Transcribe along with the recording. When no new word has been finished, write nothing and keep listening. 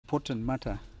important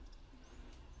matter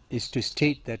is to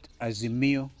state that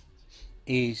Azimio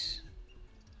is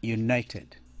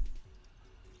united.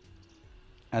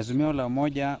 Azimio la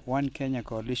Umoja, One Kenya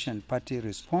Coalition Party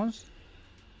response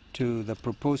to the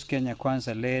proposed Kenya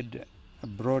Kwanza-led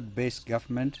broad-based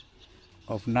government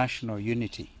of national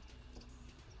unity.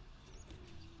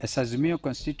 As Azimio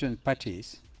constituent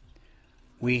parties,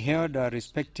 we held our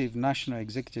respective National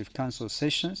Executive Council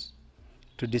sessions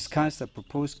to discuss the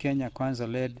proposed Kenya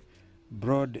Kwanza-led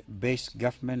broad-based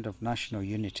government of national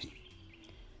unity.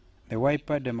 The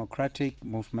Wiper Democratic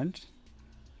Movement,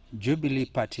 Jubilee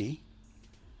Party,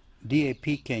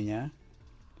 DAP Kenya,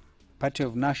 Party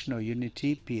of National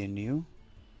Unity, PNU,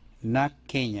 NAC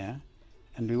Kenya,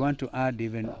 and we want to add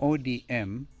even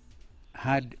ODM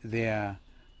had their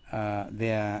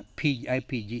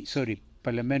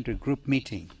parliamentary group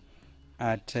meeting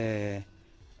at Jaramogi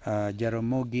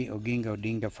Oginga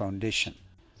Odinga Foundation.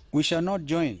 We shall not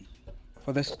join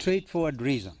for the straightforward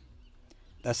reason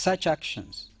that such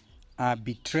actions are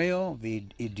betrayal of the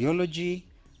ideology,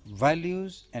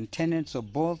 values, and tenets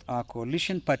of both our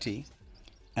coalition party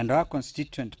and our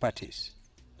constituent parties.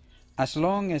 As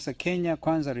long as the Kenya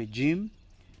Kwanza regime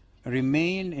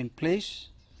remain in place,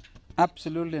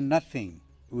 absolutely nothing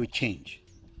will change.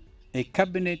 A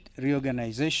cabinet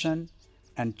reorganization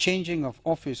and changing of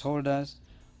office holders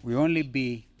will only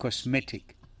be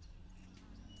cosmetic.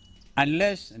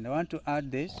 Unless, and I want to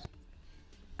add this,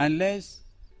 unless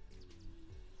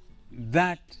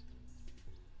that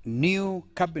new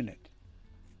cabinet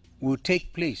will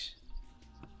take place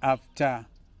after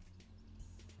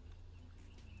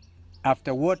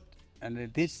what,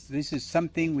 and this is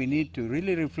something we need to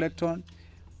really reflect on,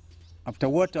 after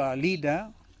what our leader,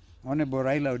 Honorable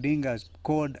Raila Odinga, has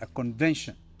called a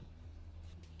convention,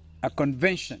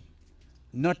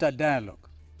 not a dialogue.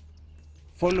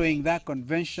 Following that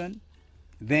convention,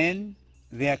 then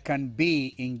there can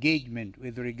be engagement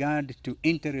with regard to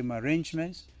interim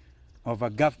arrangements of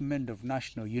a government of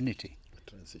national unity.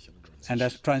 And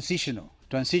as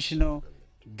transitional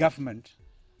government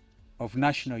of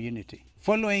national unity,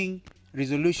 following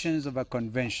resolutions of a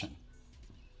convention.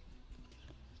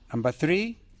 Number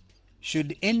 3,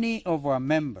 should any of our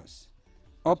members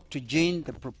opt to join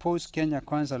the proposed Kenya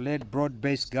Kwanza-led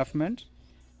broad-based government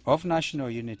of national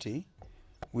unity,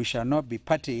 we shall not be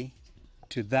party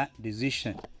to that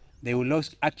decision. They will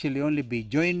actually only be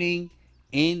joining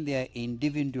in their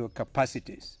individual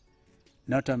capacities,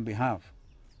 not on behalf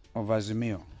of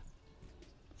Azimio.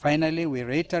 Finally, we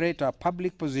reiterate our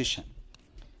public position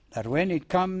that when it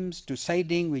comes to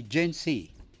siding with Gen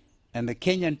Z and the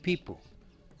Kenyan people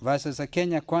versus the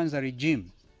Kenya Kwanza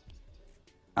regime,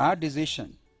 our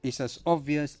decision is as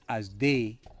obvious as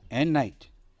day and night.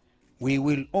 We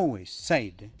will always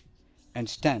side and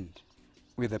stand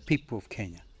with the people of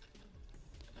Kenya.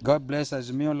 God bless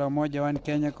Azimio la Umoja, One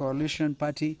Kenya Coalition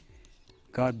Party.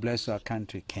 God bless our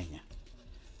country, Kenya.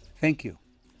 Thank you.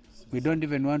 We don't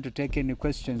even want to take any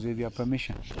questions with your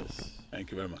permission.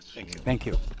 Thank you very much. Thank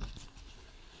you.